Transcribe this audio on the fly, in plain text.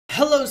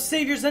Hello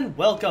Saviors and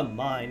welcome!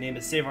 My name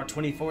is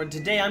Seivar24 and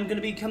today I'm going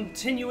to be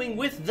continuing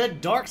with the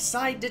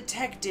Darkside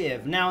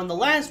Detective. Now in the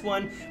last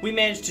one, we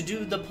managed to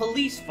do the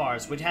police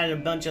farce, which had a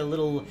bunch of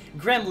little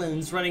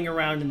gremlins running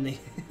around in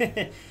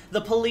the,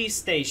 the police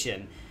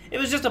station. It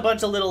was just a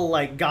bunch of little,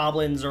 like,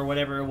 goblins or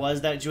whatever it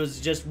was that was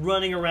just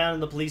running around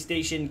in the police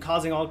station,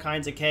 causing all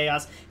kinds of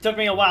chaos. It took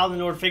me a while in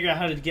order to figure out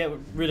how to get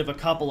rid of a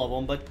couple of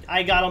them, but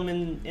I got them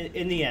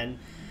in the end.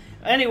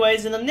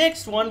 Anyways, in the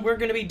next one, we're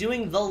going to be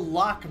doing the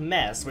Loch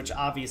Mess, which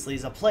obviously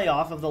is a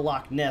playoff of the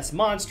Loch Ness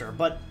Monster,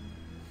 but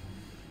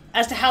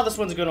as to how this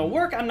one's going to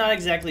work, I'm not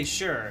exactly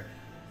sure.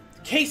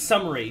 Case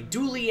summary: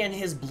 Dooley and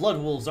his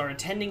Bloodwolves are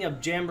attending a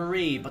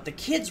jamboree, but the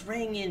kids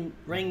rang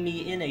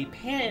me in a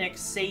panic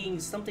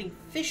saying something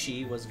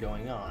fishy was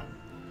going on.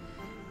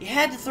 You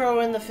had to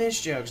throw in the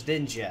fish jokes,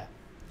 didn't you?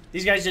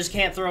 These guys just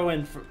can't throw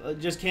in,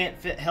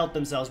 help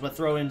themselves but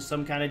throw in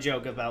some kind of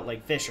joke about,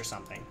 like, fish or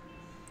something.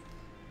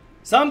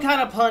 Some kind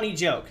of punny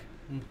joke.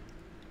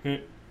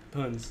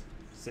 Puns.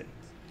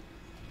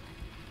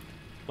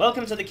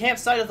 Welcome to the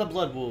campsite of the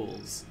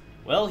Bloodwolves.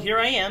 Well, here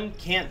I am.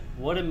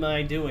 What am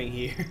I doing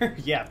here?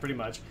 Yeah, pretty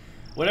much.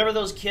 Whatever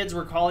those kids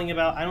were calling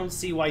about, I don't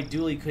see why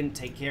Dooley couldn't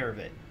take care of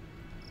it.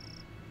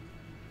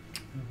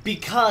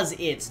 Because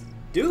it's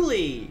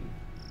Dooley!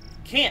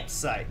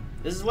 Campsite.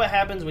 This is what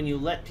happens when you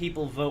let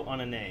people vote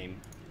on a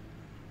name.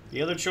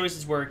 The other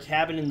choices were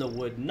cabin in the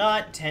wood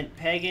knot, tent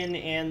pagan,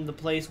 and the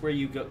place where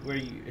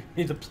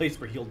the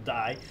place where you'll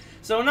die.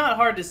 So not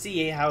hard to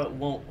see how it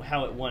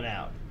won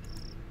out.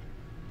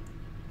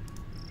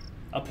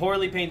 A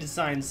poorly painted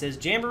sign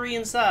says Jamboree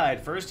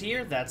inside. First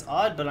here, that's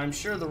odd, but I'm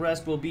sure the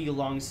rest will be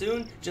along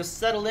soon. Just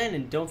settle in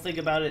and don't think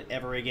about it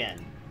ever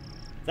again.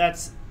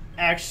 That's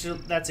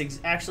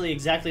actually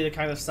exactly the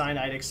kind of sign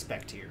I'd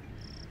expect here.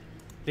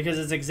 Because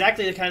it's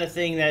exactly the kind of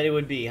thing that it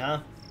would be, huh?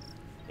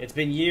 It's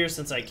been years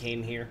since I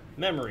came here.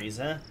 Memories,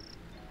 huh?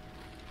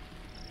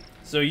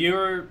 So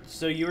you're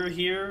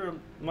here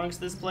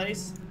amongst this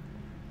place?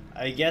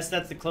 I guess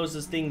that's the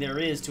closest thing there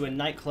is to a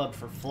nightclub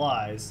for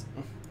flies.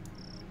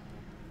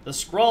 The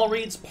scrawl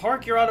reads,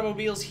 "Park your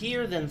automobiles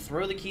here, then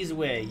throw the keys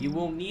away. You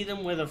won't need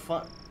them with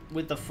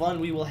the fun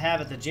we will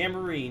have at the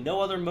jamboree. No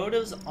other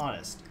motives,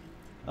 honest."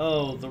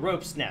 Oh, the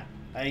rope snap.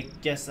 I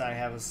guess I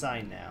have a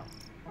sign now.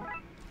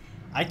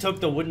 I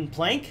took the wooden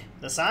plank?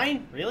 The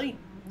sign? Really?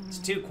 It's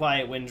too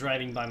quiet when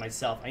driving by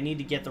myself. I need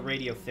to get the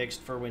radio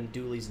fixed for when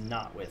Dooley's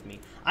not with me.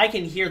 I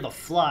can hear the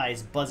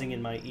flies buzzing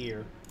in my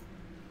ear.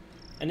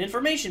 An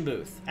information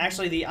booth.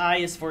 Actually, the I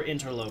is for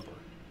interloper.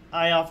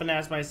 I often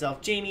ask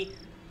myself, Jamie,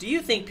 do you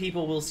think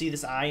people will see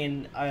this I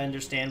and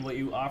understand what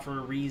you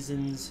offer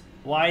reasons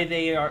why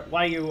they are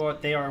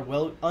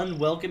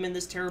unwelcome in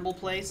this terrible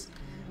place?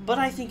 But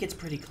I think it's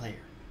pretty clear.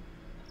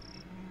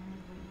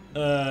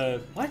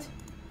 What?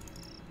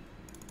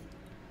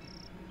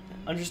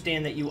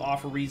 Understand that you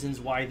offer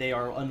reasons why they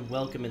are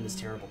unwelcome in this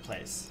terrible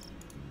place.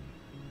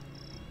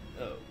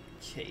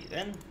 Okay,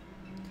 then.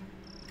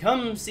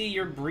 Come see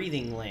your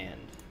breathing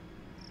land.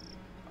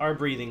 Our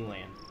breathing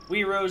land.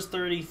 We rose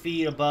 30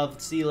 feet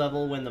above sea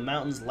level when the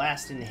mountains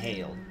last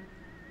inhaled.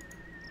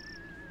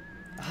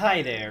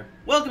 Hi there.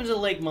 Welcome to the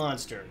lake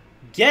monster.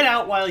 Get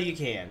out while you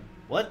can.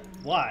 What?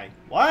 Why?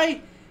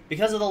 Why?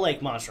 Because of the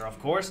lake monster, of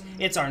course.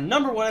 It's our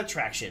 #1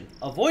 attraction.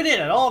 Avoid it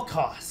at all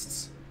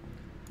costs.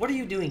 What are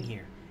you doing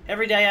here?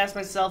 Every day I ask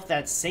myself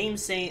that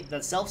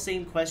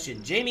self-same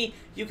question. Jamie,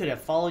 you could have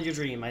followed your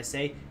dream, I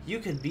say. You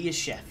could be a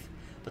chef.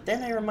 But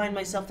then I remind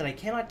myself that I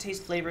cannot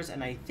taste flavors,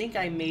 and I think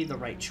I made the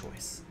right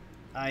choice.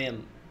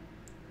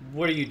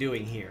 What are you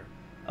doing here?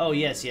 Oh,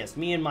 yes,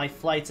 me and my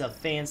flights of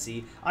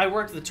fancy. I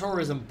work the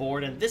tourism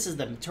board, and this is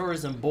the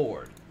tourism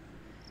board.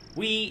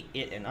 We,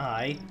 it and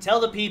I, tell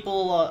the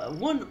people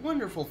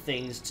wonderful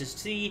things to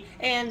see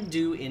and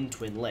do in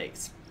Twin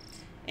Lakes.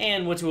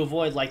 And what to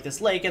avoid like this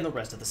lake and the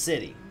rest of the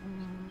city.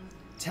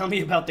 Tell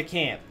me about the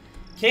camp.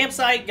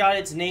 Campsite got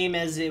its name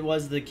as it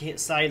was the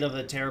site of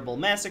a terrible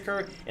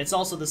massacre. It's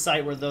also the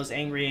site where those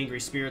angry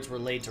spirits were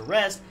laid to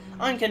rest.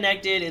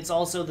 Unconnected, it's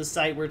also the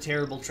site where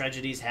terrible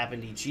tragedies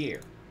happened each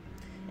year.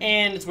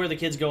 And it's where the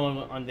kids go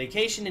on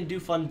vacation and do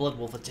fun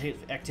Bloodwolf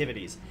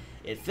activities.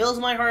 It fills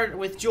my heart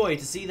with joy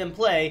to see them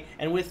play,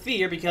 and with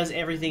fear because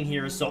everything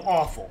here is so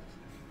awful.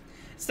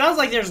 Sounds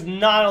like there's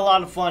not a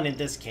lot of fun in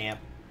this camp.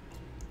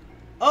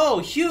 Oh,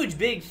 huge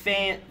big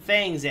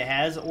fangs it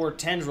has, or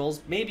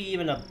tendrils, maybe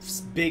even a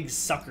big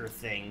sucker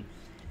thing.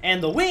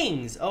 And the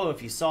wings! Oh,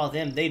 if you saw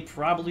them, they'd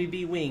probably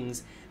be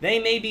wings. They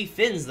may be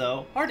fins,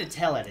 though. Hard to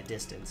tell at a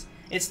distance.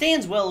 It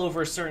stands well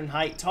over a certain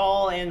height,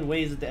 tall, and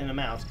weighs an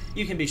amount.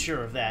 You can be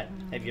sure of that.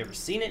 Have you ever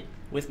seen it?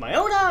 With my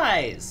own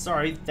eyes!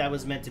 Sorry, that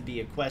was meant to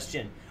be a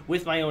question.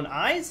 With my own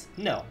eyes?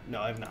 No,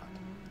 I've not.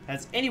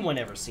 Has anyone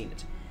ever seen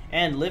it?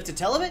 And lived to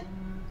tell of it?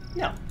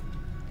 No.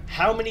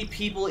 How many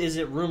people is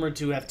it rumored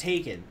to have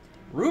taken?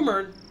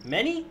 Rumored?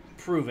 Many?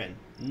 Proven?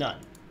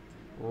 None.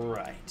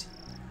 Right.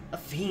 A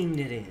fiend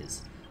it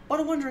is, but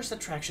a wondrous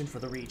attraction for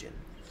the region.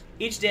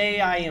 Each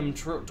day I am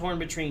torn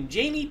between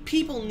Jamie,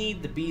 people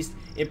need the beast,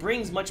 it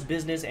brings much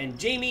business, and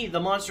Jamie, the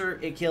monster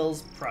it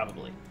kills,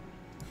 probably.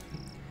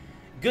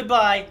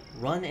 Goodbye,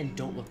 run and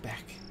don't look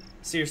back.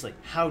 Seriously,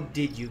 how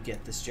did you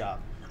get this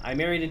job? I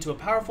married into a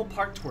powerful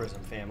park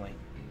tourism family.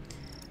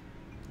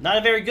 Not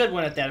a very good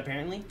one at that,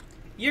 apparently.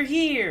 You're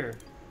here!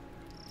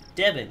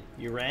 Devin,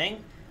 you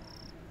rang?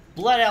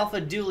 Blood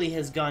Alpha Dooley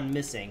has gone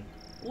missing.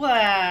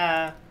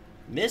 Wah!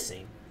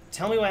 Missing?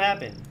 Tell me what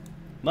happened.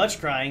 Much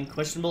crying,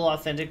 questionable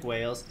authentic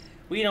wails.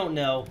 We don't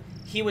know.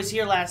 He was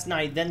here last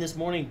night, then this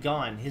morning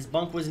gone. His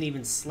bunk wasn't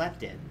even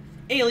slept in.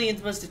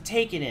 Aliens must have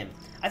taken him.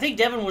 I think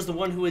Devin was the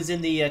one who was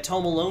in the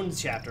Tom Alone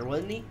chapter,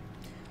 wasn't he?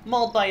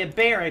 Mauled by a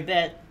bear, I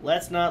bet.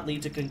 Let's not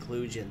lead to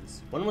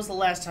conclusions. When was the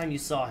last time you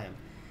saw him?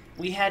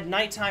 We had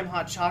nighttime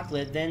hot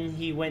chocolate, then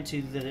he went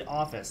to the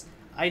office.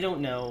 I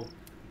don't know.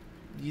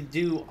 You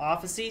do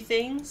office-y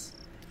things?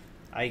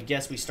 I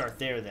guess we start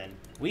there then.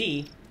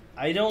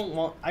 I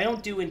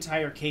don't do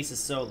entire cases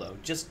solo,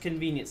 just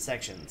convenient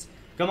sections.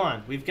 Come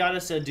on, we've got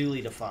us a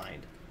Dooley to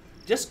find.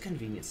 Just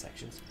convenient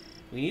sections.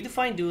 We need to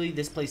find Dooley.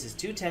 This place is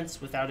too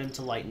tense without him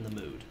to lighten the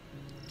mood.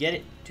 Get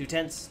it? Too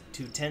tense?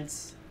 Too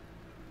tense?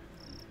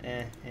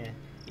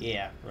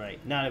 Yeah, right.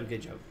 Not a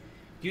good joke.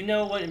 You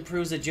know what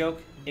improves a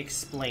joke?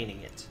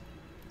 Explaining it.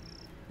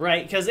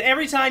 Right, because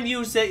every time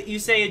you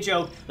say a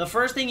joke, the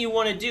first thing you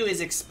want to do is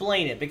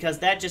explain it, because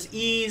that just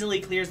easily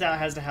clears out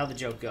as to how the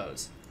joke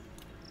goes.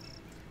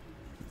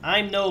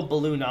 I'm no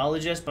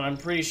balloonologist, but I'm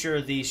pretty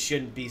sure these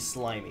shouldn't be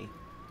slimy.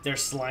 They're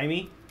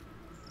slimy?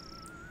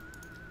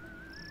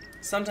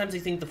 Sometimes I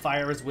think the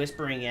fire is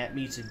whispering at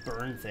me to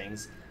burn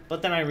things,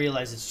 but then I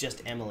realize it's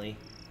just Emily.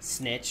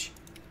 Snitch.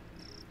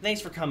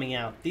 Thanks for coming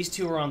out. These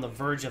two are on the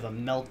verge of a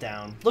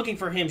meltdown. Looking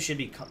for him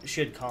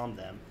should calm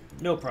them.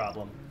 No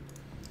problem.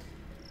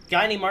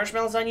 Got any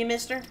marshmallows on you,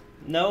 mister?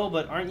 No,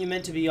 but aren't you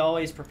meant to be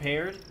always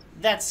prepared?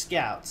 That's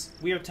scouts.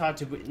 We are taught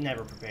to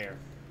never prepare.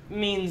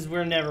 Means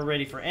we're never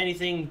ready for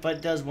anything,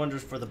 but does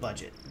wonders for the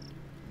budget.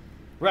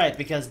 Right,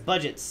 because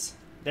budgets,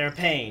 they're a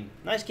pain.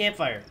 Nice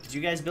campfire. Did you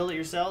guys build it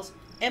yourselves?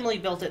 Emily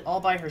built it all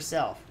by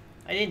herself.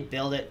 I didn't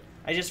build it.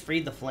 I just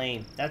freed the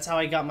flame. That's how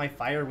I got my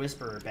Fire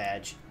Whisperer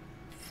badge.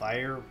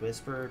 Fire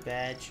Whisperer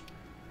badge?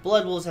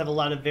 Bloodwolves have a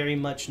lot of very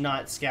much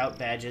not scout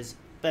badges.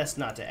 Best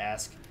not to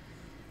ask.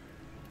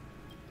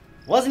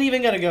 Wasn't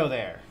even gonna go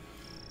there.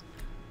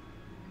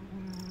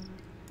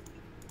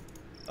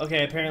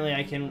 Okay, apparently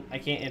I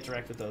can't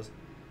interact with those.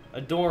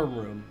 A dorm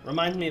room.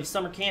 Reminds me of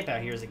summer camp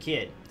out here as a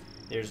kid.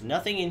 There's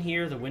nothing in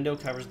here, the window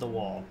covers the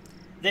wall.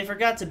 They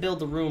forgot to build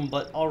the room,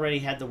 but already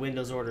had the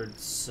windows ordered,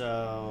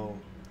 so...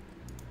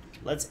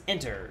 Let's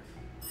enter.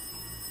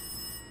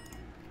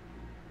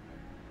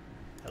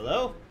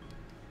 Hello?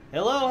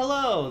 Hello,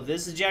 hello!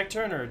 This is Jack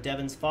Turner,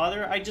 Devin's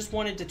father. I just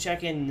wanted to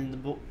check in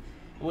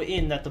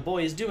that the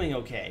boy is doing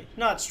okay.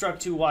 Not struck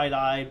too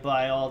wide-eyed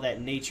by all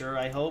that nature,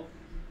 I hope.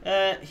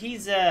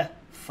 He's,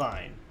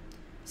 fine.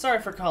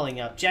 Sorry for calling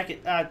up. Dang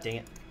it.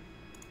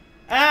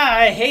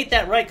 I hate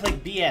that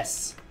right-click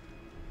BS.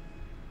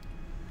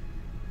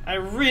 I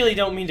really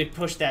don't mean to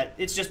push that.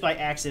 It's just by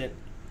accident.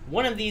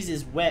 One of these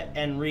is wet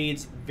and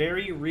reads,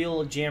 very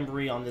real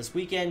jamboree on this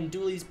weekend.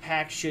 Dooley's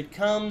pack should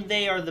come.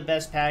 They are the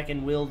best pack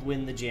and will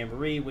win the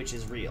jamboree, which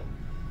is real.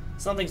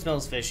 Something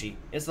smells fishy.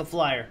 It's the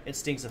flyer. It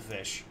stinks of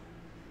fish.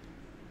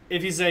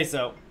 If you say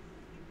so.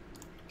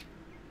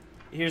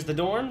 Here's the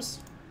dorms.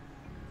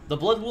 The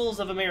Bloodwolves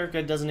of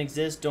America doesn't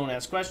exist. Don't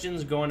ask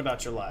questions. Go on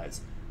about your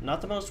lives.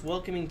 Not the most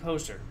welcoming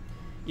poster.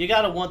 You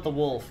gotta want the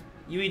wolf.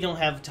 You don't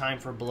have time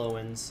for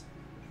blow-ins.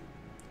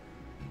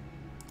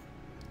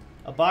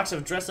 A box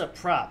of dress-up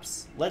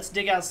props. Let's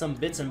dig out some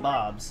bits and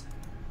bobs.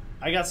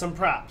 I got some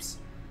props.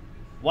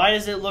 Why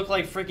does it look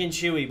like freaking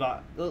Chewie?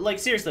 Like,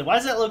 seriously, why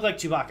does that look like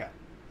Chewbacca?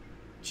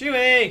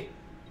 Chewie!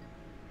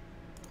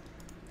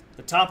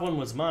 The top one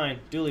was mine.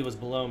 Dooley was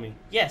below me.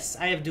 Yes,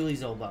 I have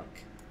Dooley's old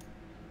bunk.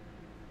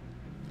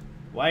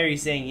 Why are you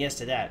saying yes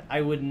to that?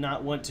 I would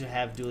not want to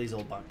have Dooley's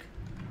old bunk.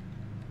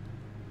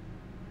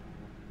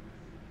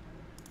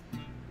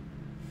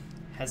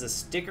 Has a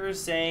sticker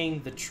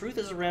saying, the truth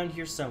is around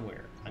here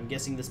somewhere. I'm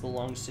guessing this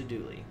belongs to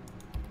Dooley.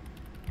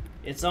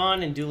 It's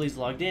on and Dooley's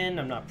logged in.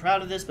 I'm not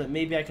proud of this, but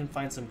maybe I can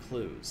find some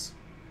clues.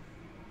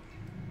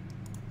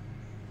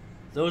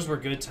 Those were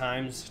good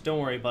times. Don't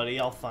worry, buddy.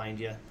 I'll find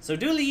you. So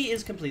Dooley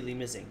is completely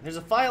missing. There's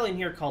a file in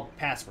here called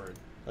password.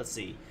 Let's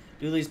see.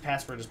 Dooley's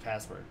password is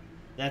password.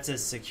 That's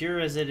as secure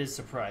as it is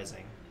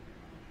surprising.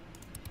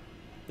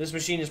 This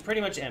machine is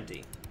pretty much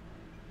empty.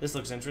 This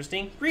looks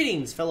interesting.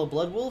 Greetings, fellow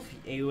Bloodwolf.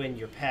 You and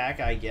your pack,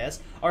 I guess,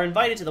 are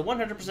invited to the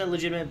 100%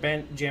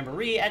 legitimate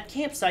jamboree at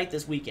campsite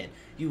this weekend.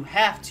 You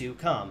have to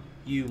come.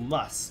 You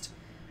must.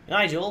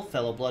 Nigel,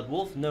 fellow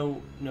Bloodwolf.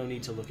 No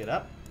need to look it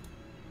up.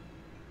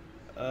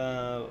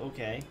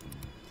 Okay.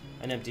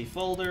 An empty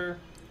folder.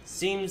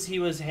 Seems he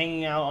was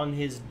hanging out on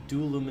his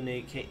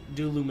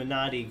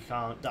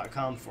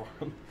Dooluminati.com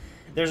forum.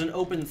 There's an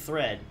open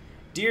thread.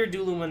 Dear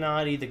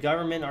Dooluminati, the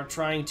government are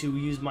trying to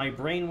use my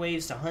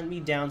brainwaves to hunt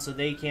me down so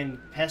they can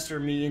pester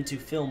me into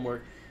film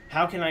work.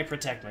 How can I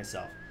protect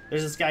myself?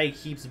 There's this guy who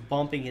keeps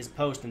bumping his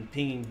post and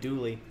pinging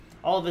Dooley.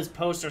 All of his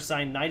posts are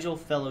signed Nigel,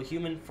 fellow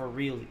human, for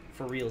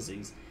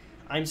realsies.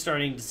 I'm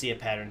starting to see a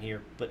pattern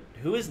here, but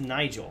who is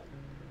Nigel?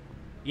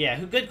 Yeah,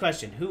 good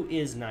question. Who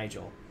is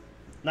Nigel?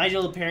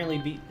 Nigel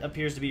apparently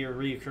appears to be a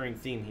recurring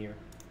theme here.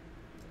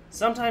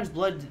 Sometimes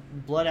Blood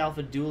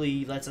Alpha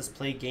Dooley lets us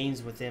play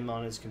games with him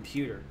on his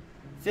computer.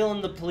 Fill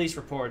in the police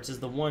reports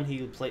is the one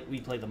we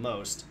play the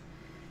most.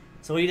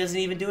 So he doesn't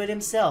even do it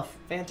himself.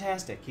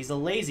 Fantastic. He's a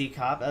lazy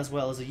cop as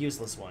well as a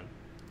useless one.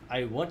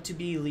 I want to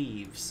be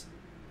Leaves.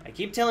 I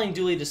keep telling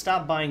Dooley to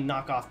stop buying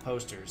knockoff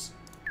posters.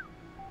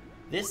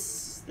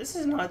 This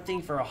is not a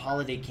thing for a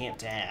holiday camp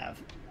to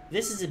have.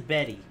 This is a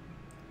Betty.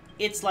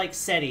 It's like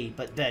SETI,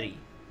 but Betty.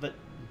 But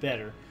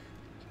better.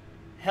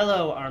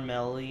 Hello,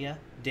 Armelia,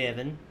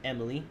 Devin,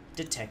 Emily,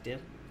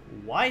 Detective.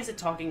 Why is it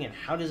talking and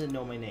how does it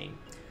know my name?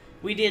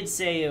 We did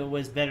say it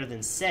was better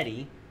than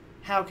SETI.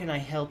 How can I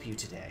help you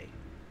today?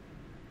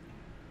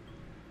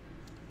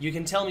 You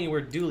can tell me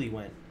where Dooley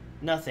went.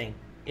 Nothing.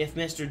 If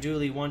Mr.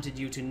 Dooley wanted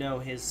you to know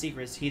his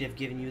secrets, he'd have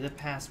given you the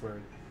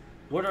password.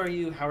 What are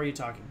you? How are you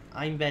talking?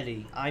 I'm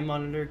Betty. I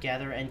monitor,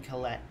 gather, and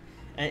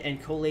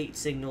collate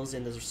signals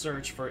in the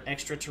search for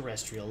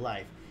extraterrestrial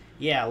life.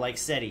 Yeah, like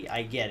SETI.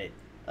 I get it.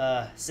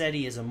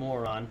 SETI is a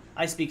moron.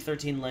 I speak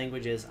 13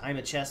 languages. I'm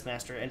a chess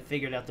master and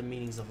figured out the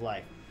meanings of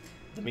life.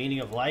 The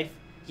meaning of life?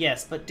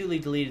 Yes, but Dooley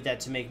deleted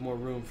that to make more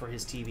room for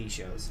his TV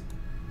shows.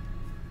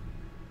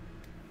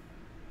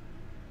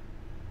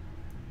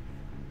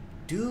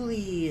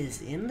 Dooley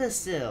is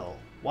imbecile.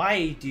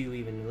 Why do you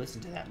even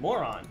listen to that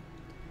moron?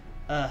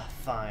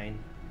 Fine.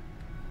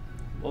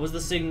 What was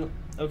the signal?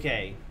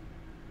 Okay.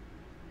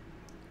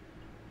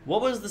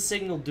 What was the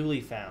signal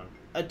Dooley found?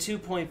 A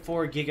 2.4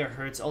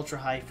 gigahertz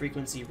ultra-high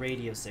frequency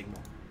radio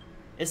signal.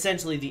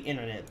 Essentially the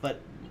internet,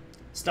 but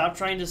stop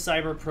trying to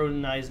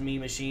cyber-protonize me,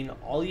 machine.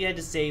 All you had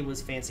to say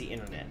was fancy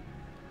internet.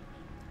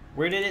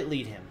 Where did it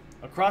lead him?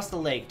 Across the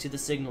lake to the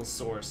signal's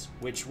source,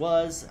 which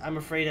was, I'm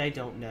afraid I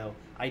don't know.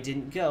 I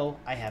didn't go,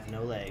 I have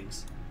no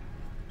legs.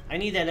 I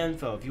need that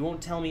info. If you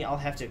won't tell me, I'll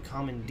have to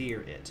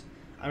commandeer it.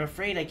 I'm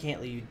afraid I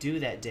can't let you do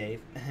that,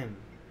 Dave. Ahem.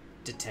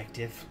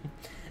 Detective.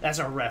 That's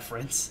a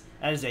reference.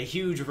 That is a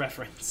huge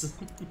reference.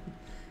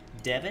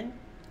 Devin?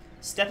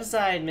 Step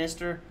aside,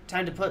 mister.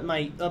 Time to put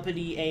my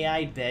uppity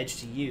AI badge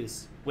to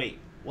use. Wait,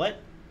 what?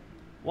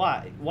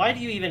 Why? Why do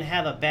you even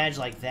have a badge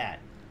like that?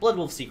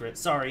 Bloodwolf secret,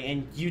 sorry,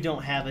 and you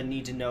don't have a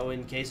need to know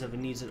in case of a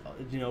need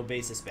to know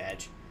basis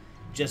badge.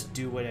 Just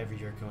do whatever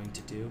you're going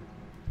to do.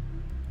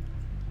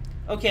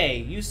 Okay,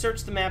 you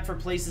search the map for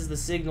places the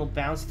signal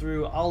bounced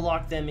through. I'll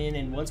lock them in,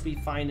 and once we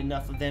find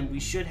enough of them, we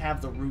should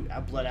have the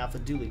route Blood Alpha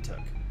Dooley took.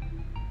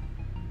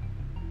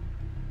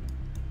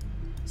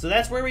 So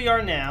that's where we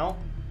are now.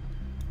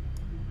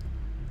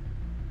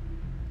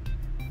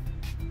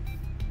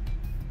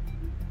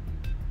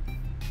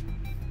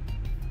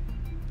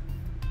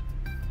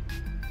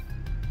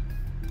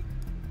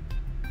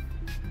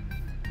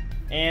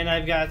 And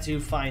I've got to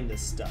find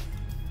this stuff.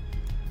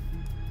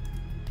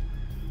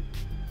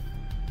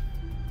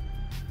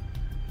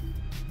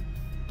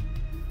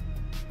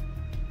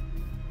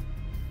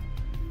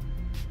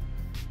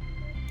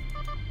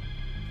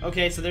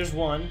 Okay, so there's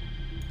one.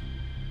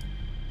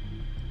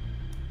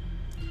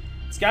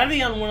 It's gotta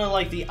be on one of,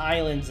 like, the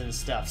islands and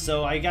stuff.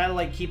 So I gotta,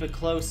 like, keep a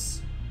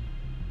close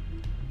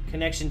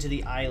connection to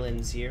the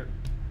islands here.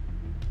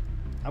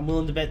 I'm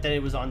willing to bet that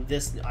it was on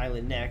this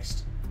island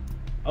next.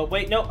 Oh,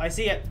 wait, no, I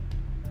see it.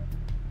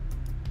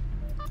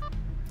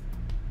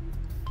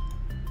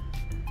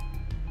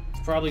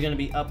 It's probably gonna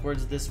be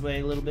upwards this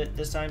way a little bit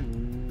this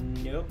time.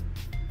 Nope.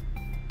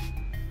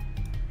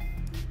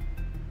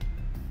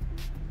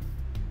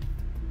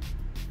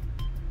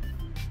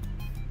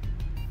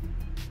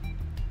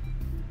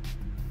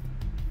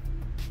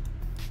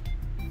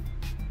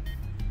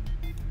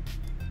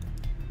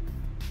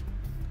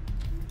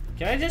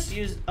 Can I just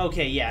use...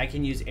 Okay, yeah, I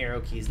can use arrow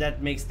keys.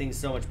 That makes things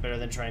so much better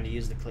than trying to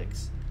use the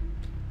clicks.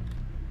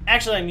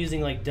 Actually, I'm using,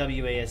 like,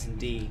 W, A, S, and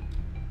D.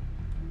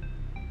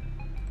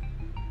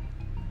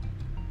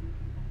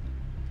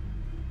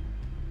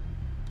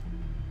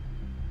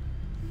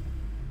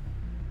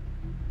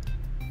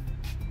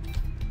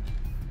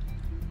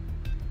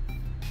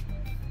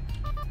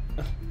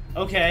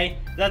 Okay,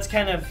 that's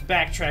kind of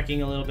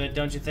backtracking a little bit,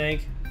 don't you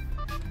think?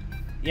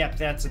 Yep,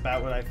 that's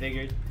about what I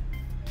figured.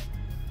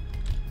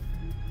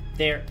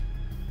 There.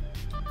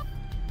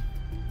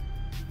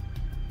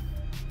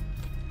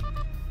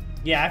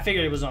 Yeah, I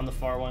figured it was on the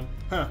far one.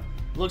 Huh.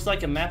 Looks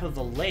like a map of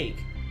the lake.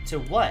 To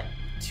what?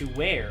 To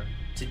where?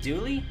 To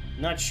Dooley?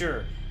 Not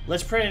sure.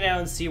 Let's print it out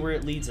and see where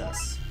it leads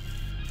us.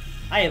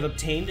 I have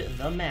obtained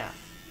the map.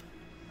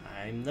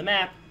 I'm the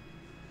map.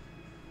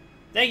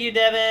 Thank you,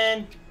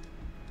 Devin!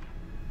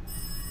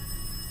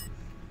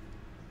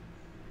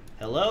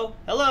 Hello?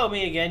 Hello,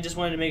 me again. Just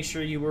wanted to make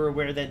sure you were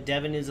aware that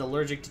Devin is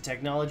allergic to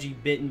technology,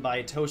 bitten by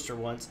a toaster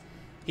once.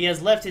 He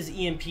has left his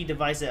EMP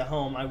device at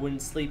home. I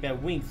wouldn't sleep a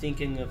wink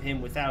thinking of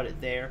him without it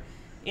there.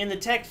 In the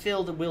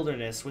tech-filled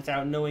wilderness,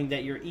 without knowing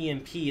that your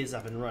EMP is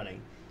up and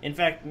running. In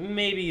fact,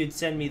 maybe you'd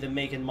send me the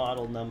make and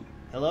model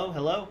Hello?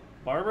 Hello?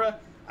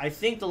 Barbara? I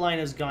think the line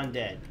has gone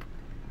dead.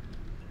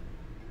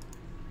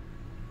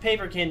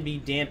 Paper can be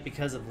damp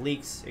because of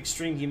leaks,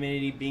 extreme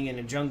humidity, being in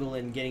a jungle,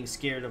 and getting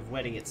scared of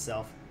wetting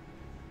itself.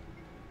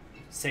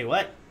 Say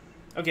what?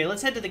 Okay,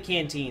 let's head to the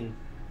canteen.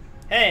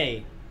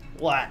 Hey!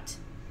 What?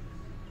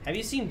 Have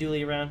you seen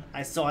Dooley around?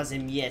 I saw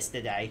him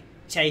yesterday.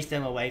 Chased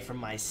him away from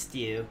my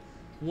stew.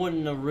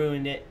 Wouldn't have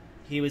ruined it.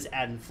 He was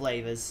adding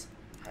flavors.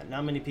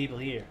 Not many people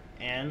here.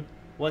 And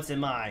what's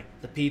am I?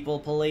 The people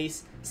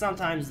police?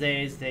 Sometimes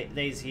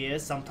they's here,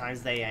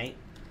 sometimes they ain't.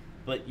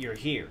 But you're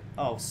here.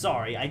 Oh,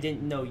 sorry, I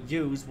didn't know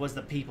yous was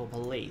the people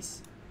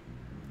police.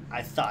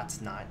 I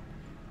thought's not.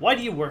 Why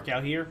do you work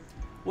out here?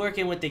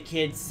 Working with the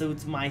kids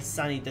suits my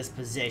sunny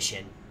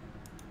disposition.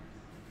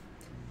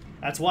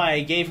 That's why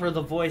I gave her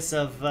the voice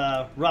of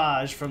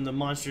Raj from the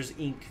Monsters,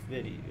 Inc.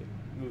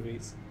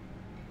 movies.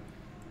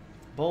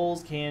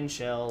 Bowls, cans,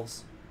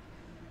 shelves.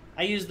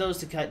 I use those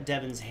to cut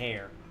Devin's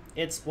hair.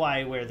 It's why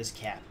I wear this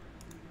cap.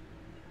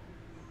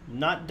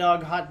 Not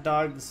dog hot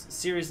dogs.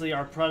 Seriously,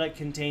 our product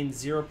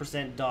contains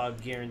 0%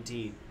 dog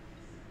guaranteed.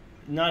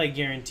 Not a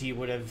guarantee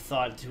would have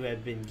thought to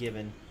have been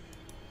given.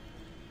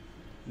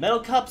 Metal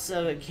cups,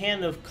 a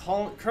can of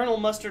Colonel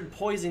Mustard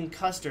poison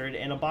custard,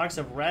 and a box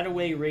of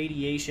Radaway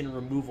radiation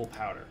removal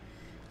powder.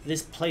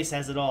 This place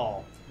has it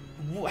all.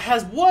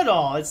 Has what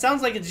all? It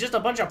sounds like it's just a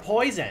bunch of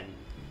poison.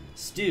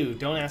 Stew,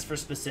 don't ask for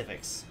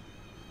specifics.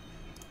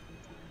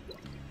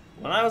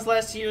 When I was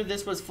last here,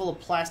 this was full of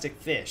plastic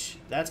fish.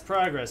 That's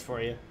progress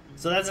for you.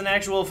 So that's an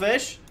actual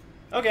fish?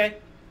 Okay.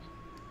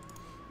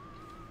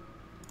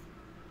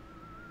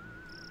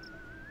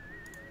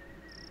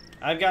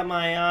 I've got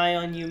my eye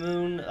on you,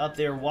 Moon, up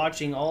there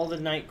watching all the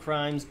night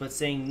crimes but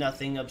saying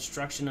nothing.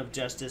 Obstruction of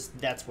justice,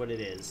 that's what it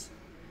is.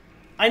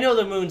 I know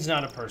the Moon's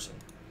not a person.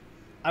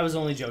 I was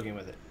only joking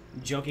with it.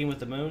 Joking with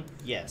the Moon?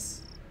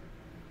 Yes.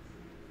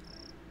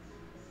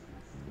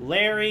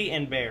 Larry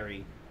and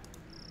Barry.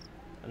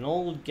 An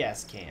old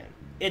gas can.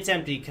 It's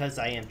empty because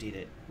I emptied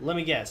it. Let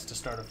me guess, to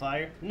start a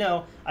fire?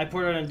 No, I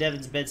poured it on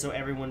Devin's bed so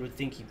everyone would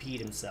think he peed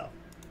himself.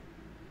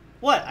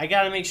 What? I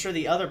gotta make sure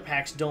the other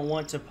packs don't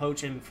want to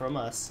poach him from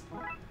us.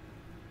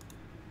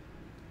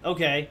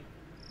 Okay.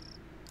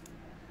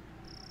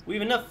 We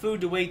have enough food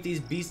to wait these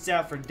beasts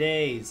out for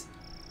days.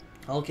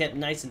 All kept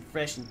nice and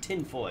fresh in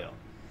tinfoil.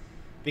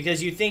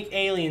 Because you think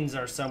aliens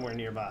are somewhere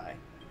nearby.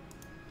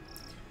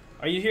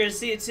 Are you here to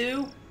see it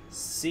too?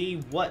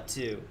 See what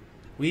to?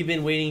 We've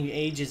been waiting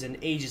ages and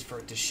ages for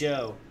it to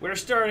show. We're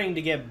starting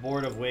to get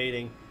bored of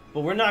waiting.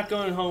 But we're not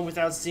going home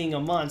without seeing a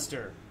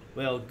monster.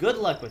 Well, good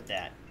luck with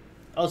that.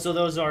 Oh, so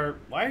those are...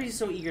 Why are you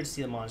so eager to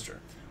see the monster?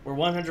 We're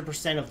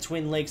 100% of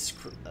Twin Lakes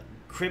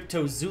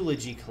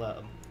Cryptozoology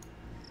Club.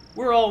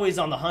 We're always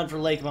on the hunt for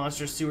lake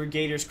monsters, sewer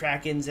gators,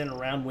 krakens, and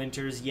around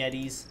winters,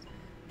 yetis.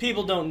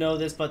 People don't know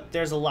this, but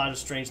there's a lot of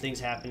strange things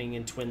happening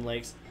in Twin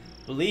Lakes.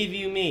 Believe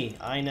you me,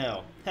 I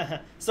know.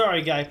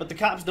 Sorry, guy, but the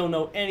cops don't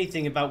know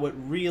anything about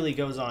what really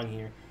goes on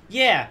here.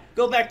 Yeah,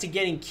 go back to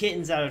getting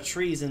kittens out of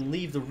trees and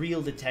leave the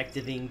real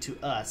detectiving to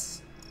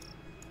us.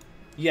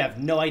 You have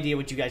no idea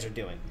what you guys are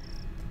doing.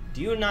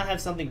 Do you not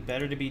have something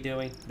better to be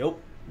doing?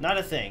 Nope, not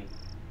a thing.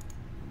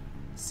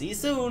 See you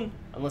soon,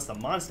 unless the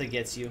monster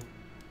gets you.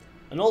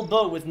 An old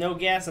boat with no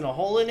gas and a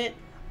hole in it?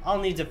 I'll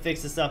need to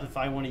fix this up if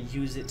I want to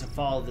use it to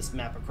follow this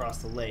map across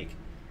the lake.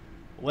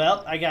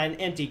 Well, I got an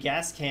empty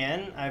gas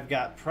can, I've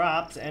got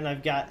props, and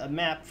I've got a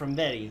map from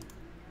Betty.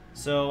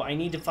 So I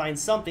need to find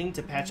something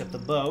to patch up the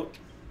boat.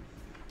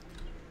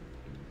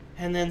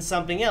 And then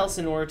something else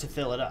in order to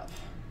fill it up.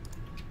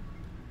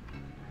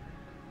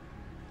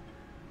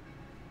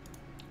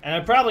 And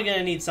I'm probably going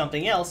to need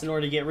something else in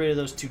order to get rid of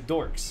those two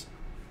dorks.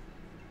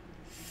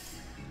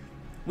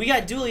 We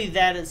got Dooley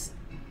that as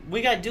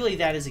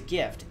a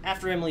gift.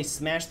 After Emily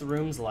smashed the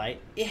room's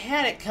light, it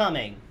had it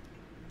coming.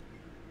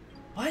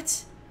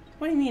 What?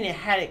 What do you mean it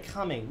had it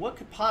coming? What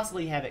could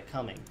possibly have it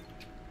coming?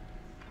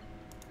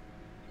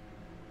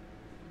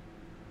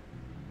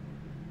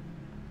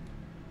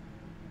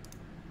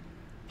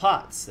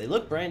 Pots. They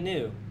look brand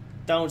new.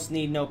 Don't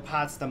need no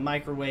pots to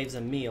microwaves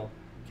a meal.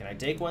 Can I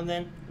take one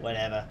then?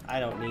 Whatever. I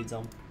don't need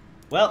them.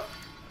 Well,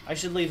 I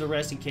should leave the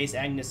rest in case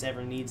Agnes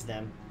ever needs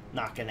them.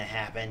 Not gonna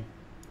happen.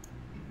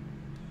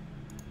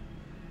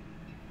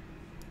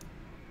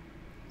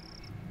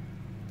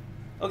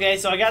 Okay,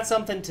 so I got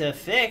something to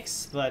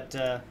fix, but,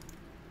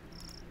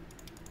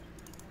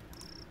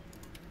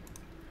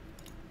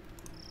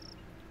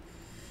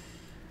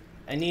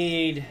 I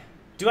need...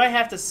 Do I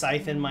have to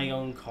siphon my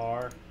own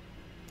car?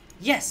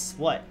 Yes!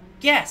 What?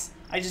 Gas!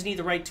 I just need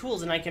the right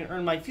tools and I can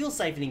earn my fuel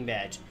siphoning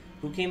badge.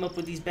 Who came up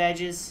with these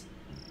badges?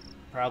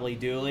 Probably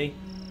Dooley.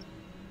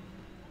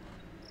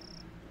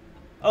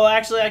 Oh,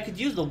 actually, I could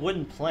use the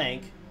wooden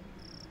plank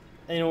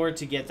in order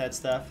to get that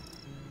stuff.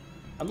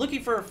 I'm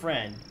looking for a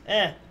friend.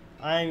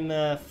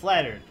 I'm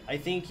flattered. I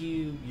think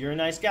you're a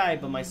nice guy,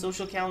 but my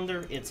social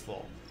calendar, it's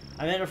full.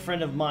 I met a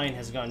friend of mine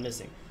has gone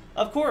missing.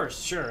 Of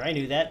course, sure, I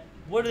knew that.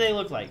 What do they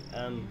look like?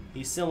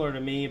 He's similar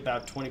to me,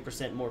 about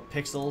 20% more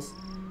pixels.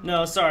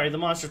 No, sorry, the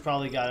monster's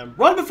probably got him.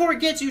 Run before it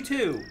gets you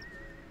too!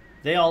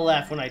 They all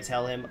laugh when I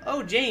tell him,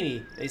 oh,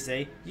 Jamie, they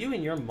say, you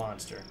and your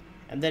monster.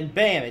 And then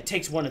bam, it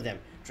takes one of them.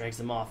 drags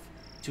them off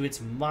to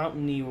its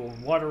mountainy,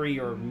 watery,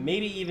 or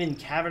maybe even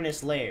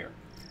cavernous lair.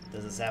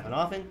 Does this happen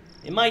often?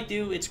 It might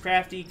do. It's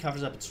crafty,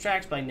 covers up its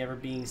tracks by never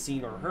being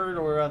seen or heard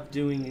or of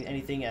doing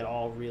anything at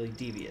all really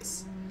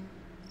devious.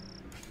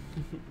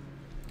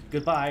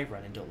 Goodbye,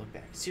 run and don't look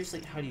back.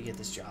 Seriously, how do you get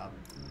this job?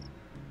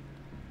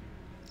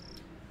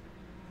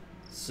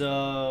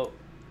 So,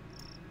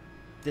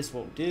 this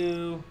won't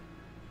do.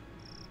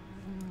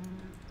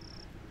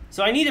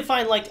 So I need to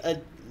find like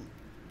a,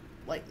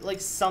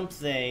 like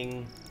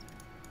something.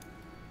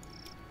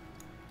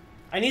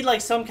 I need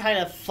like some kind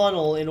of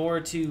funnel in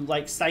order to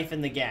like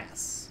siphon the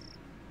gas.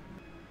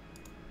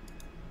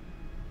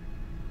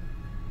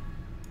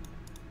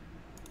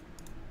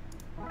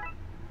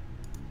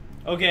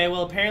 Okay,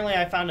 well apparently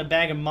I found a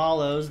bag of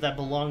mallows that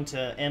belonged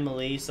to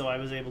Emily, so I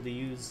was able to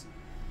use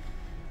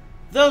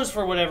those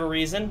for whatever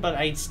reason, but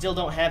I still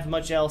don't have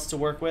much else to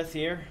work with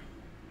here.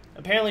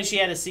 Apparently she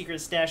had a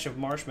secret stash of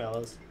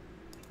marshmallows.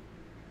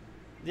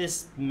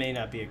 This may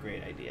not be a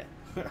great idea.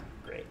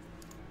 Great.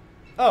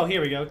 Oh,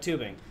 here we go,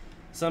 tubing.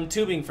 Some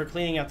tubing for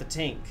cleaning out the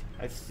tank.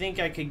 I think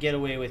I could get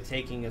away with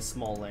taking a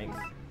small length.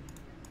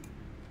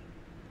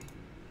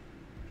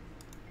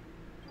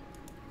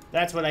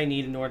 That's what I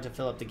need in order to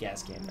fill up the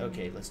gas can.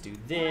 Okay, let's do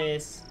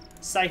this.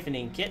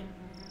 Siphoning kit.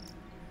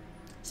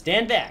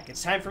 Stand back.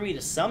 It's time for me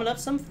to summon up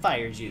some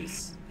fire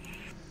juice.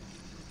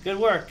 Good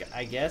work,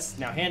 I guess.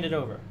 Now hand it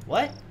over.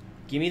 What?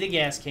 Give me the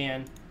gas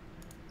can.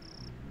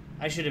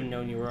 I should have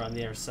known you were on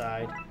their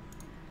side.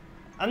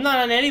 I'm not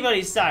on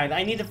anybody's side.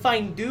 I need to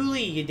find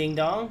Dooley, you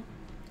ding-dong.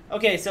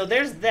 Okay, so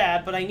there's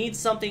that, but I need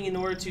something in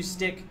order to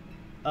stick...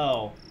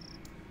 Oh.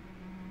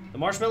 The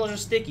marshmallows are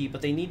sticky,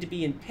 but they need to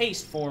be in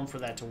paste form for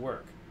that to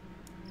work.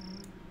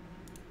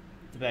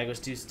 The bag was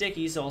too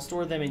sticky, so I'll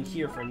store them in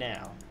here for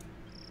now.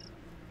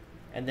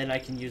 And then I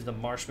can use the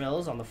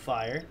marshmallows on the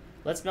fire.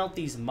 Let's melt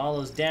these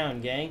mallows down,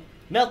 gang.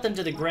 Melt them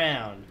to the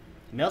ground.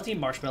 Melty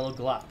marshmallow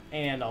glop.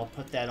 And I'll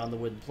put that on the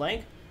wooden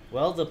plank.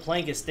 Well, the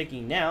plank is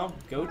sticking now.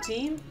 Go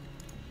team.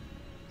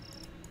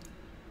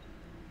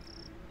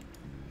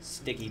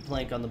 Sticky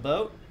plank on the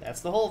boat. That's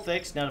the hole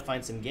fixed. Now to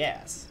find some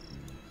gas.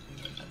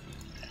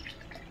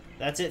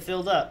 That's it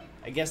filled up.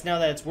 I guess now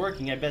that it's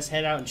working, I best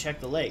head out and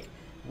check the lake.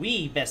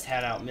 We best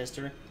head out,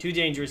 mister. Too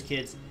dangerous,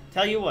 kids.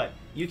 Tell you what,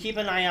 you keep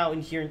an eye out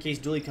in here in case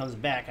Dooley comes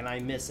back and I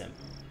miss him.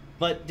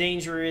 But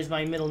Danger is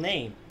my middle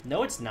name.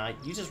 No, it's not.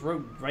 You just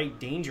write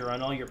Danger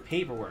on all your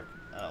paperwork.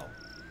 Oh.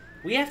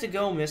 We have to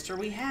go, mister.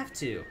 We have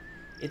to.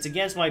 It's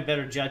against my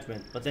better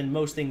judgment, but then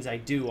most things I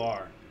do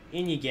are.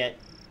 In you get.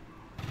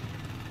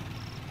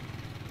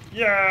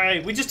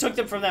 Yay! We just took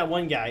them from that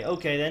one guy.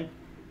 Okay, then.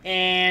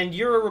 And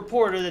you're a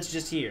reporter that's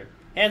just here.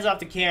 Hands off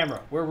the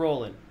camera. We're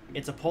rolling.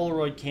 It's a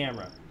Polaroid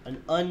camera.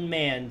 An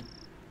unmanned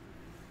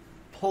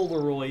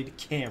Polaroid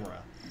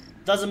camera.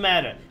 Doesn't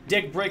matter.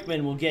 Dick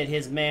Brickman will get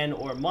his man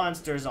or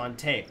monsters on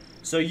tape.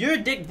 So you're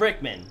Dick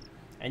Brickman.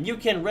 And you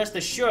can rest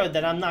assured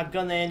that I'm not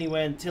gonna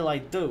anywhere until I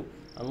do.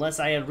 Unless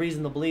I had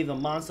reason to believe the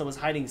monster was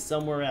hiding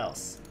somewhere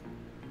else.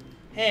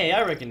 Hey,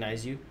 I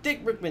recognize you.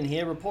 Dick Brickman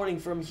here, reporting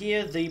from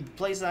here, the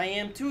place I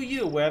am, to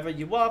you, wherever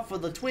you are, for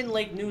the Twin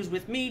Lake News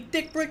with me,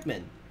 Dick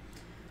Brickman.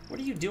 What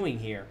are you doing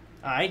here?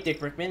 I, Dick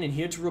Brickman, am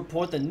here to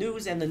report the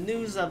news, and the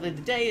news of the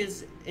day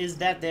is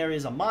that there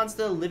is a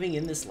monster living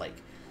in this lake.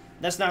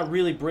 That's not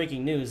really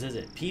breaking news, is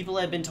it? People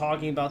have been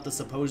talking about the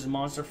supposed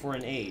monster for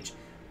an age.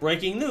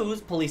 Breaking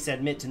news, police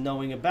admit to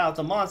knowing about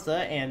the monster,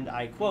 and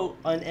I quote,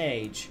 an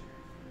age.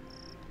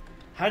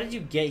 How did you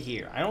get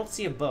here? I don't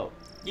see a boat.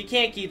 You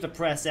can't keep the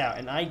press out,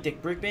 and I,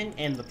 Dick Brickman,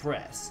 am the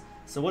press.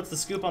 So what's the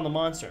scoop on the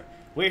monster?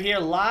 We're here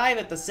live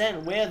at the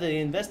scent where the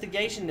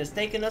investigation has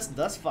taken us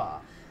thus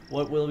far.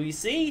 What will we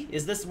see?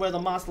 Is this where the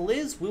monster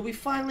is? Will we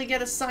finally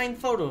get a signed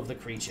photo of the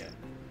creature?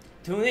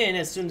 Tune in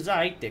as soon as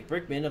I, Dick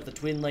Brickman of the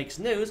Twin Lakes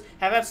News,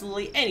 have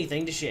absolutely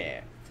anything to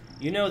share.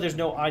 You know there's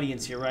no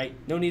audience here, right?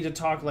 No need to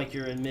talk like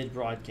you're in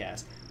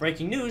mid-broadcast.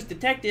 Breaking news,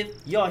 detective,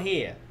 you're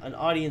here. An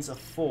audience of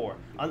 4.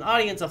 An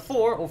audience of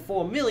 4 or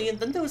 4 million,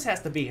 the news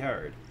has to be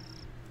heard.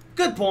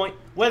 Good point.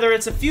 Whether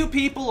it's a few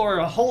people or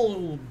a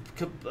whole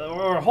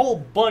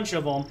bunch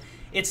of them,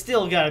 it's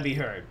still gotta be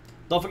heard.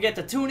 Don't forget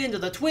to tune in to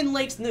the Twin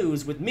Lakes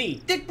News with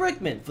me, Dick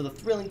Brickman, for the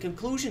thrilling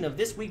conclusion of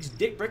this week's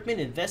Dick Brickman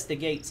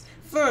Investigates,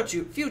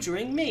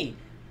 featuring me,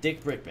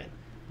 Dick Brickman,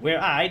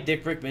 where I,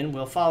 Dick Brickman,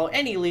 will follow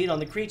any lead on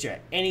the creature,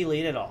 any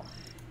lead at all.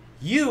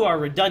 You are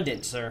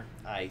redundant, sir.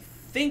 I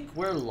think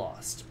we're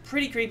lost.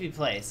 Pretty creepy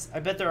place.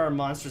 I bet there are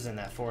monsters in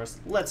that forest.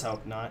 Let's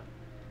hope not.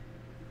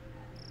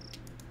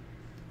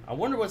 I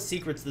wonder what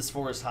secrets this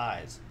forest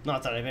hides.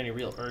 Not that I have any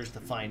real urge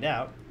to find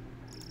out.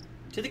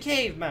 To the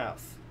cave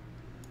mouth.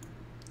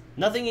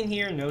 Nothing in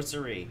here, no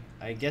siree.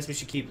 I guess we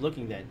should keep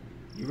looking then.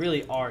 You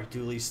really are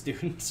Dooley's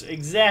students.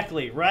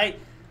 Exactly, right?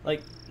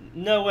 Like,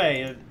 no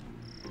way.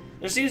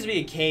 There seems to be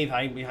a cave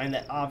hiding behind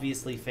that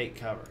obviously fake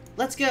cover.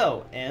 Let's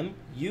go, Em.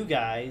 You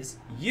guys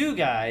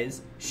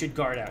should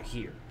guard out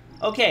here.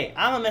 Okay,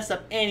 I'm gonna mess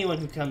up anyone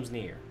who comes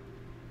near.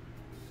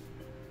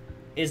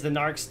 Is the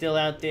narc still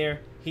out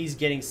there? He's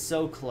getting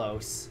so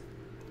close.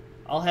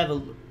 I'll have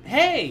a...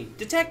 Hey!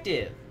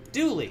 Detective!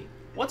 Dooley!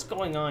 What's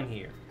going on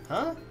here?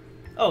 Huh?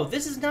 Oh,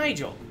 this is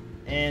Nigel.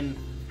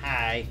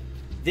 Hi.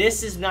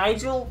 This is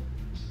Nigel?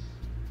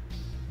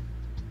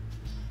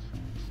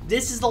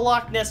 This is the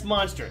Loch Ness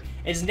Monster.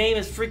 His name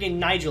is freaking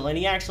Nigel, and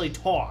he actually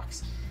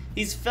talks.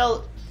 He's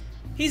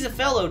a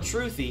fellow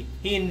truthy.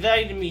 He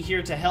invited me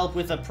here to help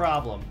with a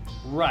problem.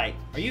 Right.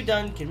 Are you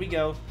done? Can we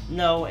go?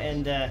 No,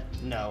 and,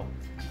 no.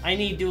 I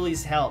need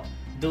Dooley's help.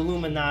 The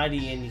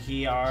Illuminati and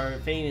he are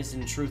famous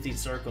in truthy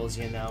circles,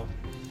 you know.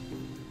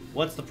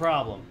 What's the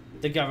problem?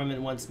 The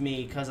government wants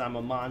me because I'm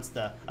a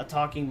monster. A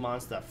talking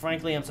monster.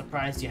 Frankly, I'm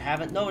surprised you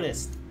haven't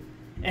noticed.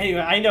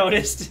 Anyway, I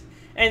noticed.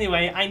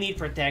 Anyway, I need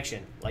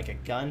protection. Like a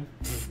gun?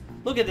 Pfft.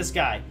 Look at this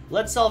guy.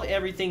 Let's solve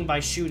everything by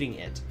shooting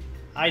it.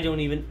 I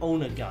don't even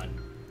own a gun.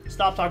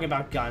 Stop talking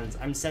about guns.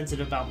 I'm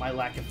sensitive about my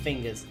lack of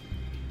fingers.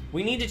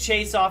 We need to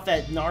chase off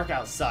that narc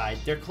outside.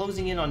 They're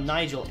closing in on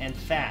Nigel and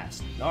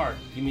fast. Narc?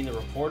 You mean the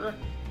reporter?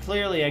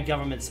 Clearly a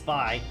government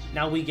spy.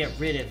 Now we get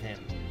rid of him.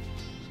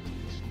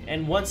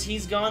 And once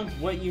he's gone,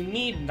 what you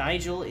need,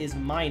 Nigel, is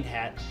Mind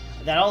Hat.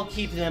 That'll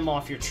keep them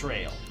off your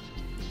trail.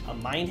 A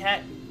Mind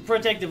Hat?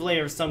 Protective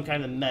layer of some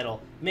kind of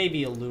metal.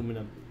 Maybe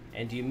aluminum.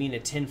 And do you mean a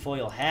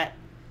tinfoil hat?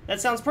 That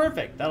sounds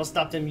perfect. That'll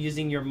stop them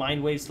using your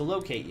mind waves to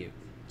locate you.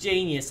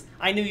 Genius.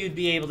 I knew you'd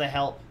be able to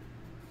help.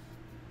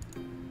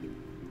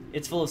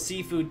 It's full of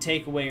seafood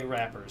takeaway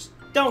wrappers.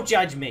 Don't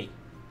judge me!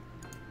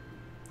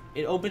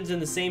 It opens in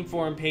the same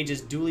forum page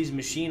as Dooley's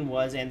machine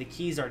was, and the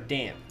keys are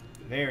damp.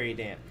 Very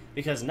damp.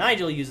 Because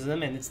Nigel uses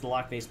them, and it's the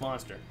Loch Ness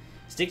Monster.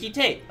 Sticky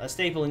tape, a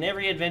staple in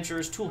every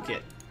adventurer's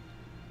toolkit.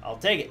 I'll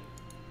take it.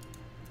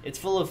 It's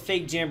full of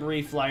fake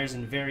jamboree flyers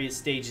in various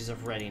stages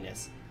of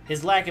readiness.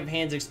 His lack of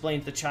hands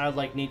explains the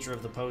childlike nature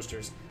of the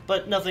posters,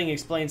 but nothing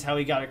explains how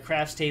he got a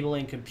crafts table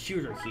and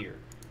computer here.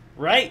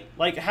 Right?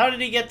 Like, how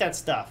did he get that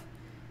stuff?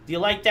 Do you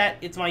like that?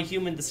 It's my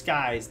human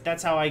disguise.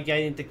 That's how I get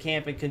into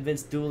camp and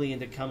convince Dooley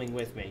into coming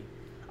with me.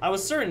 I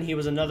was certain he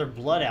was another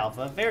blood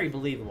alpha. Very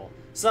believable.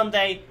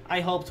 Someday, I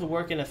hope to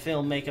work in a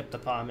film makeup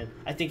department.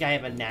 I think I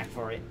have a knack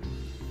for it.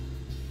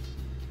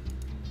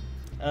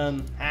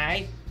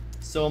 Hi?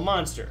 So a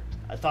monster.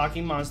 A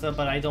talking monster,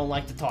 but I don't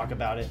like to talk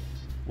about it.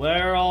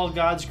 We're all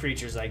God's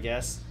creatures, I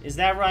guess. Is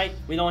that right?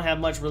 We don't have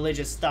much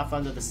religious stuff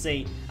under the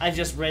sea. I've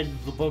just read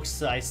the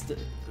books I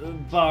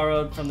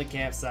borrowed from the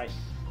campsite.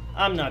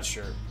 I'm not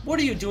sure. What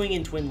are you doing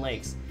in Twin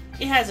Lakes?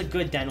 It has a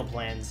good dental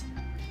plans,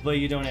 but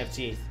you don't have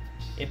teeth.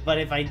 But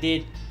if I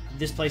did,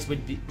 this place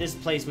would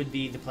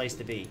be the place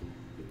to be.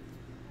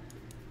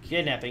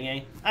 Kidnapping,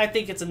 eh? I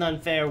think it's an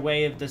unfair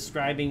way of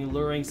describing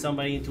luring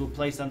somebody into a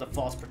place under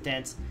false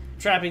pretense,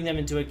 trapping them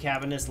into a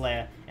cavernous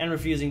lair, and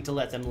refusing to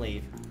let them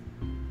leave.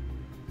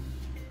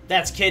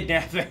 That's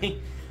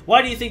kidnapping.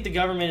 Why do you think the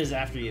government is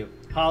after you?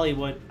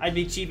 Hollywood. I'd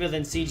be cheaper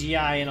than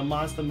CGI, and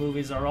monster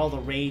movies are all the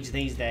rage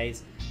these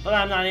days. But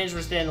I'm not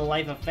interested in the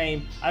life of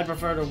fame. I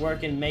prefer to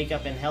work in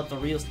makeup and help the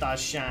real stars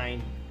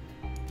shine.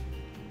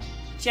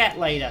 Chat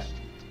later.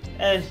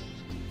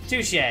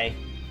 Touche.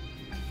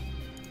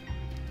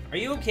 Are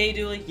you okay,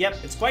 Dooley? Yep,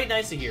 it's quite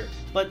nice to hear.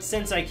 But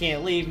since I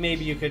can't leave,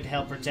 maybe you could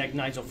help protect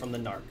Nigel from the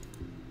narc.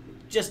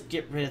 Just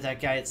get rid of that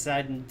guy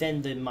outside and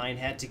then the Mind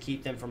Hat to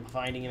keep them from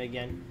finding him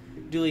again.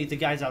 Dooley, the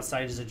guy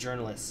outside is a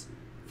journalist.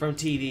 From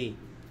TV.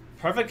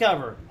 Perfect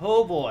cover.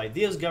 Oh boy,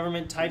 these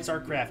government types are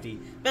crafty.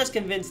 Best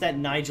convinced that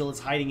Nigel is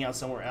hiding out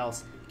somewhere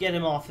else. Get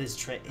him off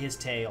his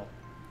tail.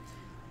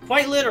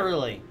 Quite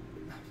literally.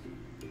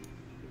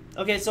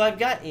 Okay, so I've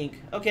got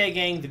ink. Okay,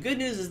 gang, the good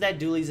news is that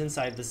Dooley's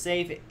inside the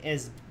safe.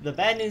 The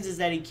bad news is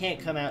that he can't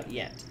come out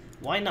yet.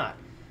 Why not?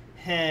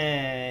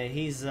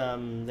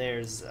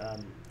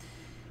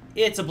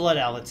 It's a blood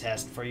outlet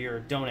test for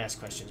your Don't Ask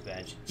Questions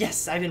badge.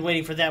 Yes, I've been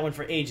waiting for that one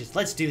for ages.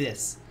 Let's do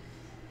this.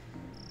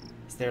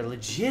 Is there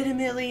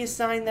legitimately a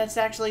sign that's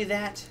actually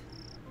that?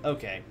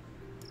 Okay.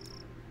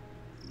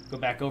 Go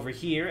back over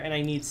here, and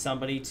I need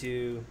somebody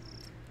to...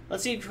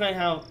 Let's see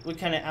what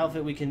kind of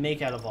outfit we can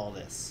make out of all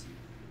this.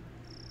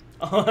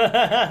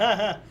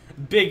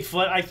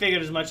 Bigfoot, I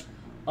figured as much.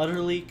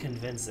 Utterly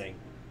convincing.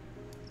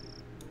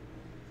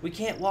 We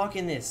can't walk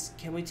in this.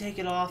 Can we take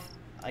it off?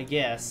 I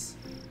guess.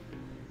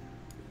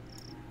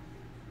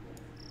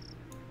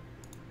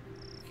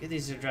 Okay,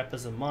 these are dressed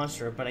as a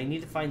monster, but I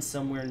need to find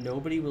somewhere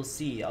nobody will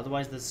see,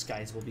 otherwise the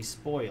skies will be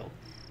spoiled.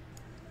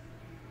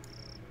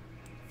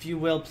 Few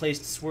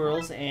well-placed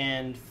swirls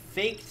and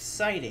faked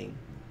sighting.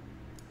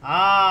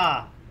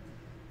 Ah!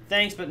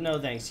 Thanks, but no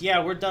thanks.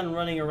 Yeah, we're done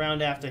running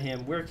around after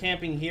him. We're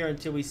camping here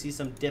until we see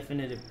some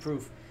definitive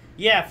proof.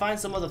 Yeah, find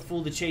some other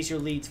fool to chase your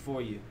leads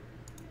for you.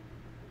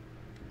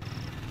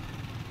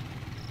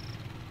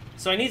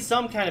 So I need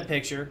some kind of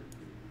picture.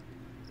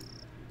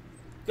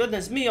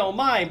 Goodness me, oh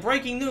my!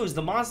 Breaking news!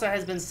 The monster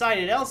has been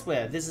sighted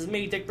elsewhere. This is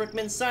me, Dick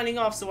Brickman, signing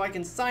off so I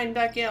can sign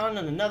back in on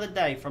another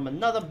day from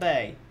another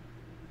bay.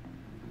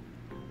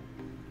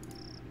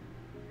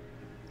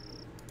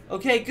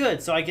 Okay,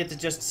 good. So I get to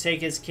just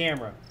take his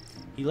camera.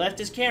 He left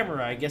his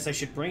camera. I guess I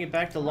should bring it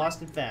back to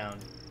Lost and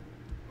Found.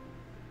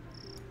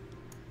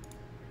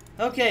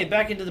 Okay,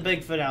 back into the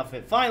Bigfoot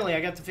outfit. Finally,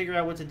 I got to figure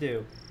out what to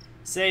do.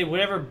 Say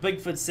whatever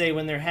Bigfoot say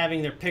when they're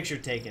having their picture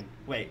taken.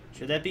 Wait,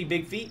 should that be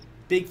Big Feet?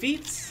 Big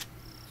Feets?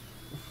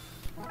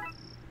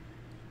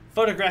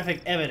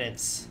 Photographic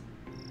evidence.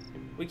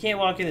 We can't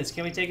walk in this.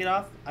 Can we take it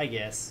off? I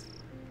guess.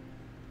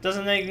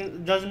 Doesn't make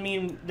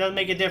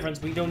a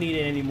difference. We don't need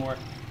it anymore.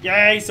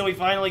 Yay! So we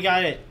finally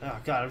got it. Oh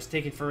god, it was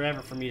taking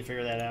forever for me to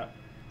figure that out.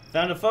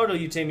 Found a photo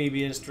you take me to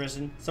be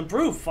interested. Some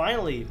proof,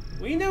 finally.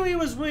 We knew he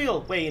was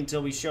real. Wait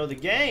until we show the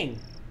gang.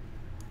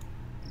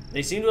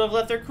 They seem to have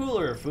left their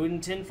cooler, food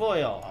and tin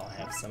foil. I'll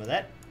have some of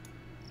that.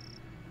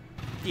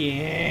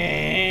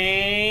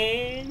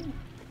 Yeah.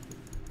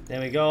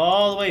 Then we go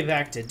all the way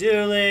back to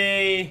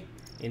Dooley.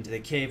 Into the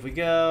cave we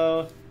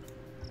go.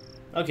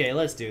 Okay,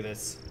 let's do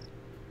this.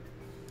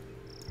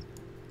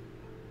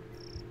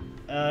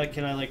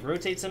 Can I like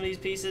rotate some of these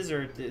pieces,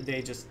 or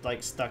they just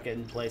like stuck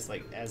in place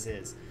like as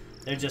is?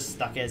 They're just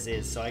stuck as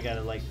is, so I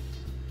gotta like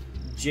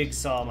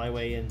jigsaw my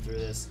way in through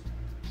this.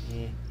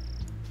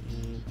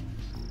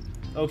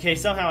 Okay,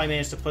 somehow I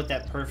managed to put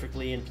that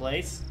perfectly in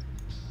place.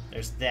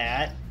 There's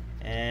that.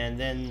 And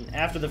then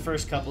after the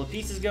first couple of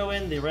pieces go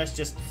in, the rest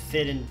just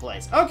fit in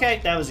place. Okay,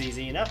 that was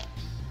easy enough.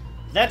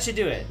 That should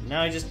do it.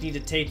 Now I just need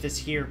to tape this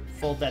here,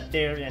 fold that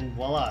there, and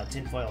voila,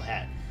 tinfoil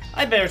hat.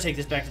 I better take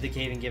this back to the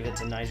cave and give it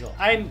to Nigel.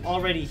 I'm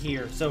already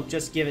here, so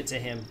just give it to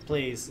him,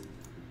 please.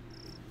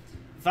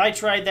 If I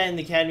tried that in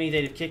the academy,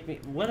 they'd have kicked me.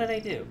 What did I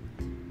do?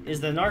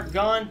 Is the narc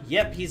gone?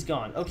 Yep, he's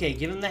gone. Okay,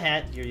 give him the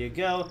hat. Here you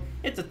go.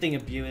 It's a thing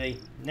of beauty.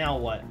 Now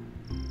what?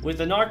 With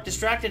the narc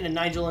distracted and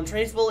Nigel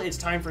untraceable, it's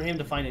time for him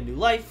to find a new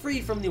life,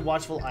 free from the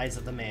watchful eyes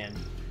of the man.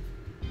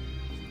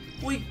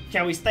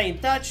 Can we stay in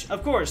touch?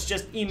 Of course,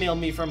 just email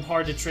me from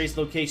hard-to-trace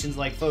locations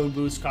like phone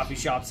booths, coffee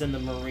shops, and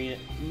the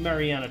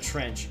Mariana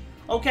Trench.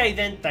 Okay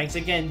then, thanks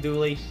again,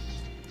 Dooley.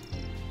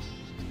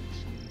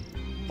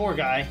 Poor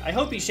guy. I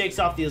hope he shakes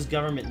off these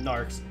government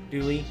narcs,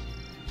 Dooley.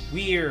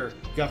 We're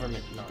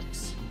government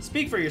narcs.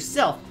 Speak for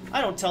yourself.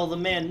 I don't tell the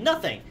man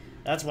nothing.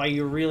 That's why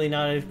you're really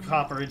not a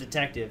cop or a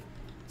detective.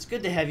 It's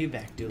good to have you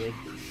back, Dooley.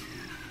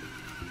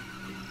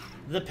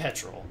 The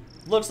petrol.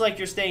 Looks like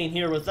you're staying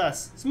here with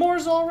us.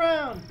 S'mores all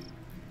around.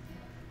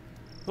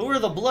 Who are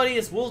the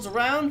bloodiest wolves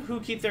around? Who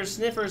keep their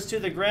sniffers to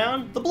the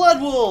ground? The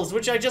Bloodwolves,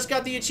 which I just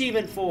got the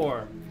achievement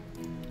for.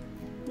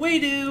 We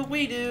do,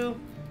 we do.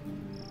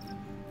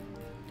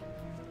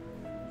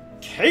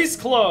 Case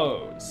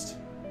closed.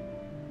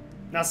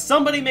 Now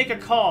somebody make a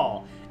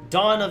call.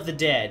 Dawn of the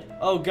Dead.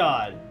 Oh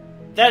god.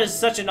 That is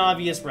such an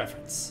obvious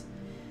reference.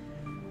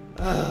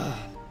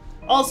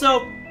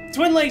 Also,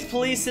 Twin Lakes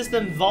Police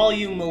System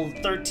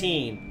Volume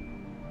 13.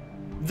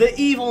 The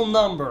evil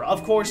number.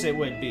 Of course it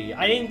would be.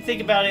 I didn't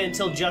think about it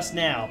until just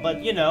now,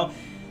 but you know,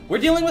 we're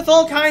dealing with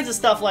all kinds of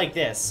stuff like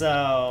this,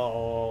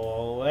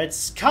 so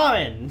it's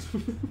common.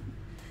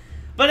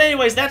 But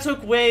anyways, that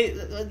took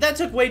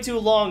way too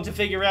long to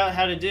figure out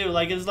how to do.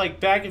 Like, it was like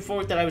back and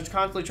forth that I was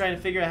constantly trying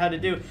to figure out how to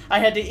do. I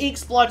had to ink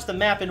splotch the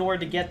map in order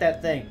to get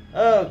that thing.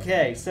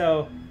 Okay,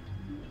 so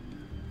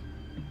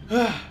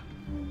but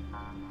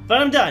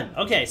I'm done.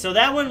 Okay, so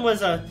that one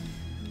was a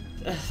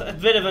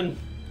bit of an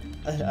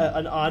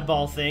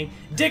oddball thing.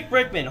 Dick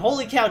Brickman.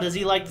 Holy cow, does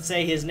he like to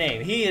say his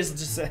name? He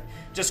is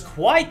just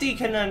quite the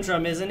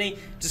conundrum, isn't he?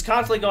 Just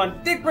constantly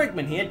going, Dick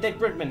Brickman here, Dick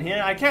Brickman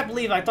here. I can't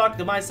believe I talk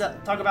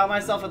about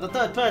myself in the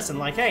third person.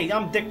 Like, hey,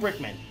 I'm Dick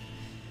Brickman.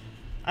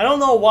 I don't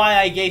know why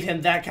I gave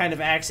him that kind of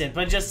accent,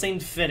 but it just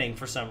seemed fitting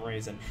for some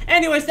reason.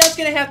 Anyways, that's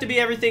gonna have to be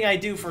everything I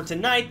do for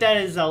tonight. That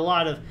is a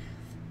lot of.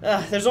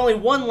 There's only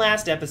one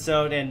last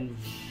episode, and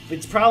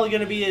it's probably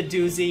gonna be a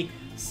doozy.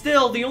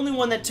 Still, the only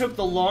one that took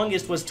the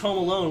longest was Tome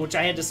Alone, which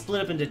I had to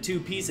split up into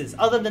 2 pieces.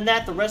 Other than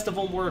that, the rest of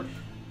them were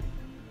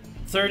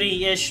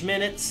 30-ish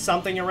minutes,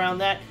 something around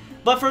that.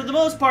 But for the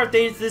most part,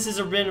 this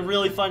has been a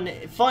really fun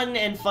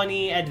and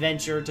funny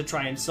adventure to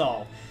try and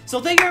solve.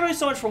 So thank you everybody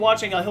so much for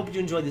watching. I hope you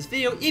enjoyed this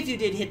video. If you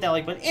did, hit that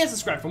like button and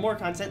subscribe for more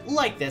content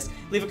like this.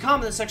 Leave a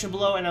comment in the section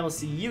below, and I will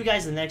see you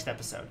guys in the next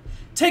episode.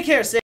 Take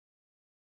care,